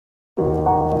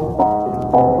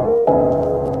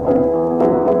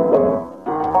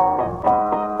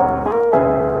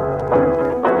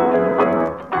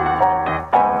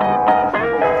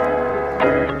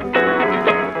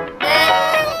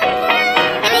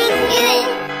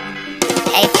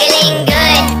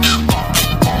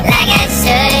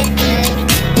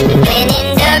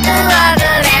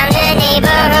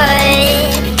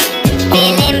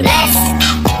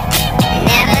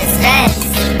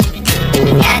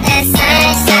Got the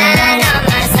sunshine on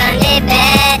my Sunday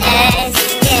best.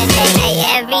 Yeah, hey,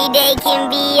 every day can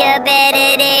be a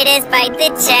better day despite the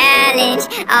challenge.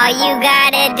 All you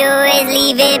gotta do is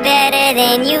leave it better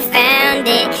than you found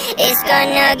it. It's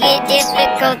gonna get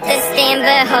difficult to stand,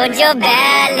 but hold your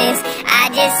balance. I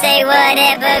just say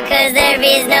whatever, cause there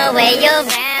is no way you're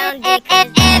around it.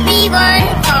 Everyone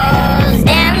falls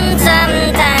down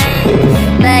sometimes,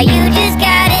 but you just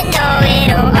gotta know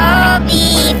it'll all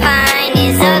be fine.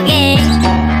 It's okay.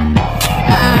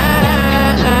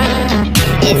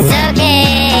 It's okay.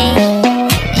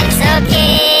 It's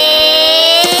okay.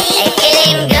 Hey,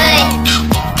 feeling good,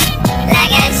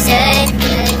 like I should.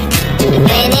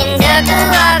 When in circle,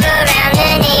 walk around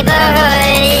the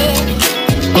neighborhood.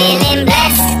 Feeling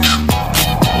blessed,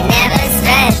 never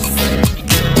stressed.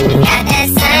 Got the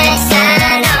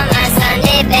sunshine on my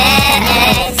Sunday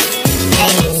best.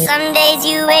 Hey, some days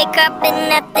you wake up and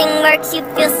nothing works, you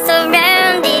feel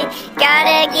surrounded.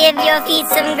 Gotta give your feet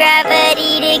some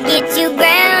gravity to get you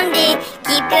grounded.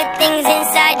 Keep good things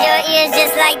inside your ears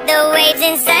just like the waves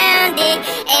and sound it.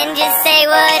 And just say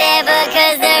whatever,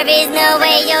 cause there is no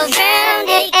way you're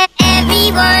grounded.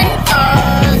 Everyone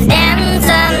falls down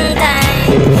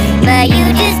sometimes, but you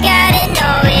just gotta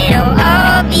know it'll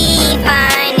all be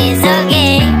fine. It's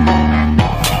okay.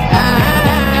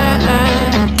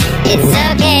 It's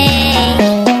okay.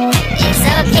 It's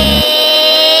okay.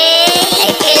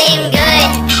 Hey, feeling good,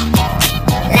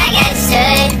 like I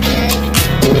should.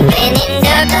 When in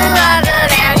circle, walk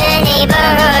around the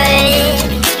neighborhood.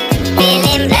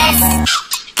 Feeling blessed,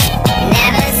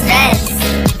 never stressed.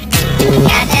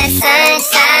 Got the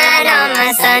sunshine on my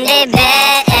Sunday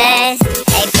best. Hey,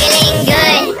 feeling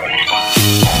good,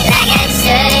 like I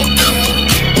should.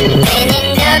 When in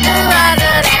circle, walk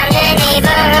around the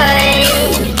neighborhood.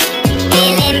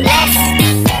 Feeling blessed,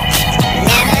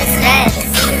 never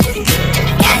stressed.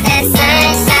 Got the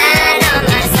sunshine on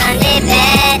my Sunday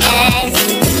best.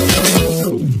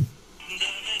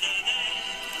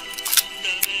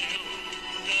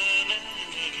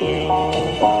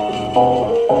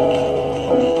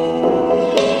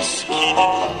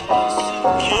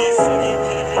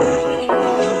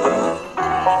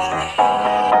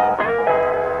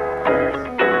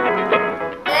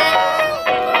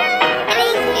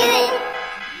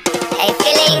 Hey,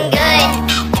 feeling good,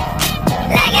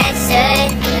 like I should.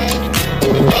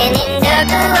 When in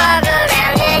circle, walk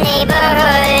around the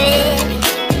neighborhood.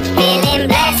 Feeling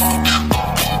blessed,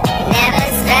 never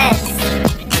stressed.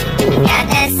 Got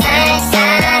the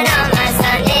sunshine on my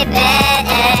Sunday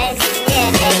best.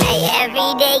 Yeah, hey,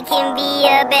 every day can be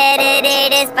a better day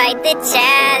despite the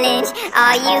challenge.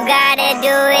 All you gotta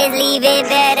do is leave it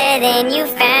better than you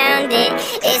found it.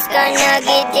 It's gonna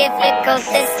get difficult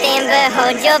to stand, but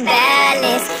hold your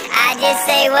balance. I just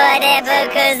say whatever,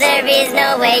 cause there is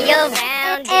no way you're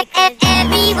around it.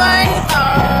 Everyone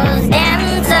falls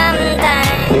down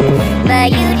sometimes,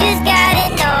 but you just gotta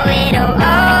know it'll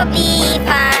all be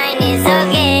fine. It's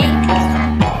okay.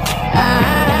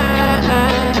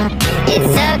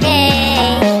 It's okay.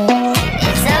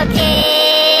 It's okay.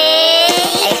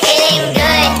 Hey, feeling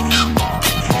good,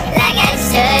 like I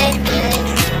should.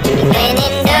 When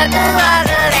in circle, walk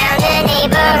around the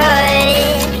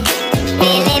neighborhood.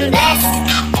 Feeling blessed,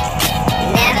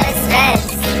 never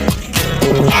stressed.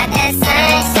 Got the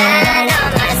sunshine on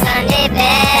my Sunday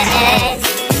best.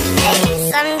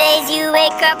 Hey, some days you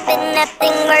wake up and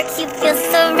nothing works, you feel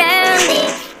surrounded.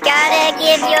 Gotta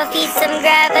give your feet some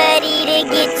gravity to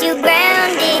get you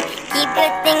grounded. Keep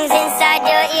good things inside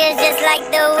your ears just like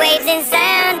the waves and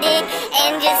sound it.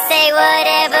 And just say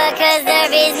whatever, cause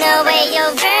there is no way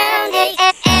you're grounded.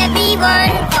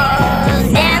 Everyone falls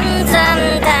down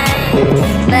sometimes,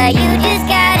 but you just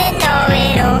gotta know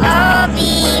it'll all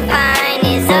be fine.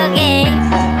 It's okay.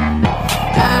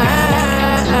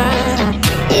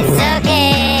 It's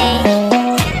okay.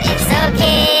 It's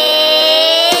okay.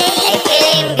 Hey,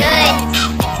 feeling good,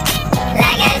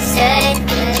 like I should.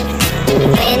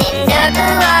 When in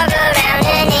circle, walk around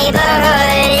the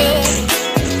neighborhood.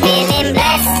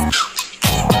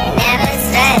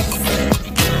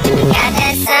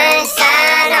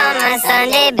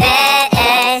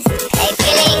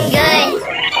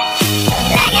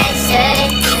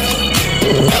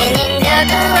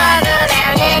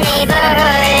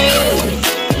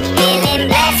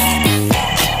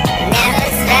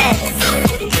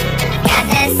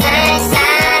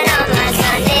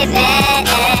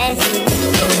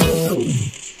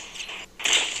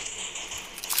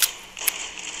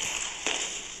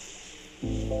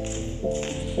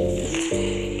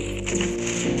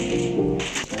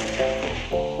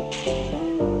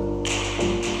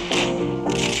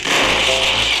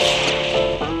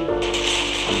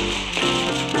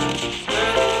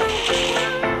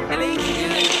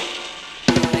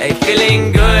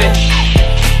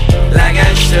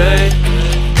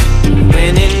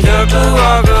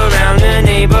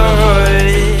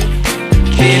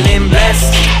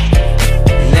 blessed,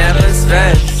 never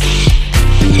stressed.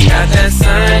 Got that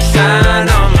sunshine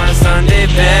on my Sunday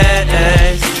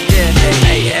best. Yeah,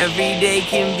 hey, every day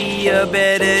can be a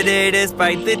better day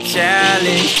despite the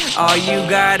challenge. All you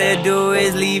gotta do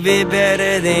is leave it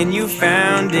better than you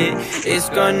found it. It's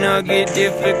gonna get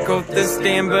difficult to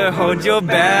stand, but hold your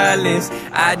balance.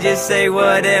 I just say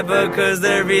whatever, cause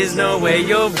there is no way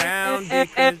you're round it.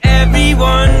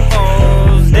 Everyone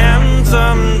falls down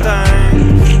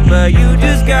sometimes, but you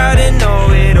just gotta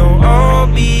know it'll all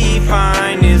be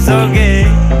fine. It's okay.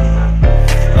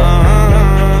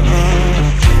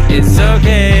 It's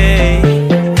okay.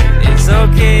 It's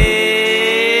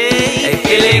okay. Hey,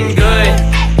 feeling good,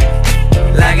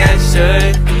 like I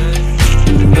should.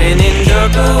 When in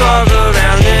dark, I walk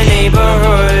around the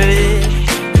neighborhood.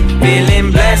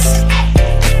 Feeling blessed,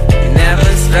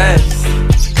 never stressed.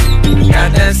 Got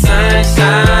that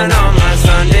sunshine on my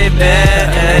Sunday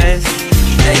best.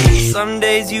 Hey, some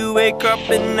days you wake up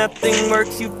and nothing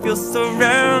works, you feel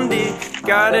surrounded.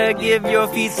 Gotta give your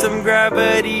feet some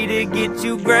gravity to get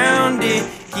you grounded.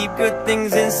 Keep good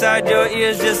things inside your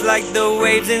ears just like the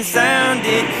waves and sound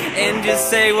it. And just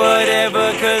say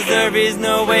whatever, cause there is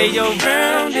no way you're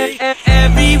round it.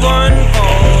 Everyone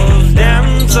falls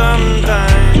down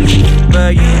sometimes,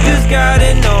 but you just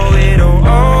gotta know it'll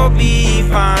all be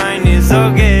fine. It's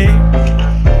okay.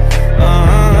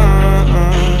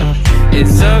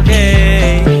 It's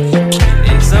okay.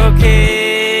 It's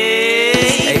okay.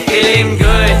 Hey, feeling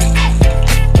good,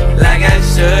 like I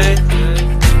should.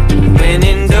 When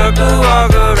in dark, I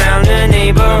walk around the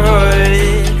neighborhood.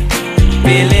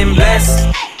 Feeling blessed,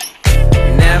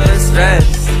 never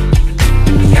stressed.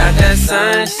 Got that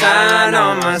sunshine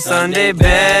on my Sunday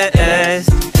best.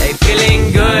 Hey,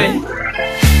 feeling good,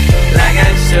 like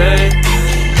I should.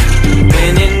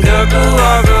 When in dark, I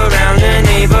walk around the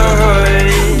neighborhood.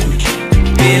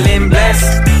 Feeling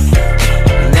blessed,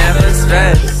 never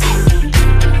stressed.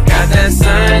 Got that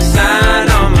sunshine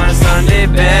on my Sunday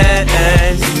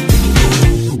best.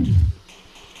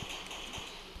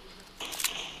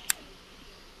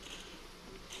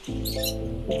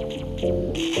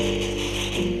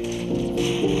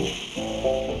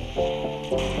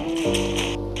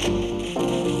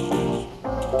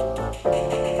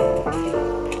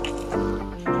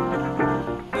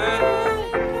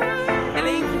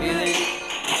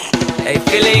 Hey,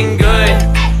 feeling good,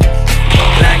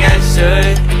 like I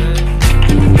should.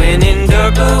 When in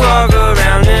dark, I walk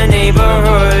around the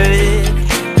neighborhood.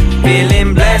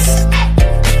 Feeling blessed,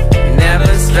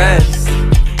 never stressed.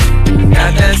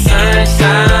 Got that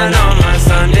sunshine on my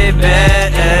Sunday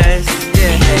best.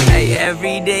 Yeah, hey,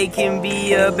 every day can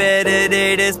be a better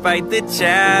day despite the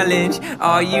challenge.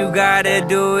 All you gotta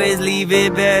do is leave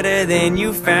it better than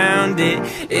you found it.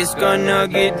 It's gonna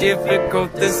get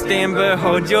difficult to stand, but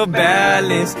hold your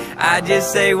balance. I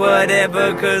just say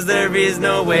whatever, cause there is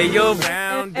no way you're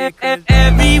round it.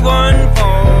 Everyone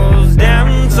falls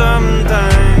down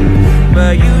sometimes,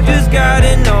 but you just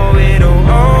gotta know it'll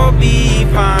all be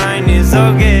fine. It's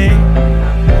okay.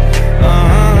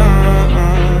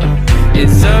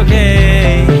 It's okay.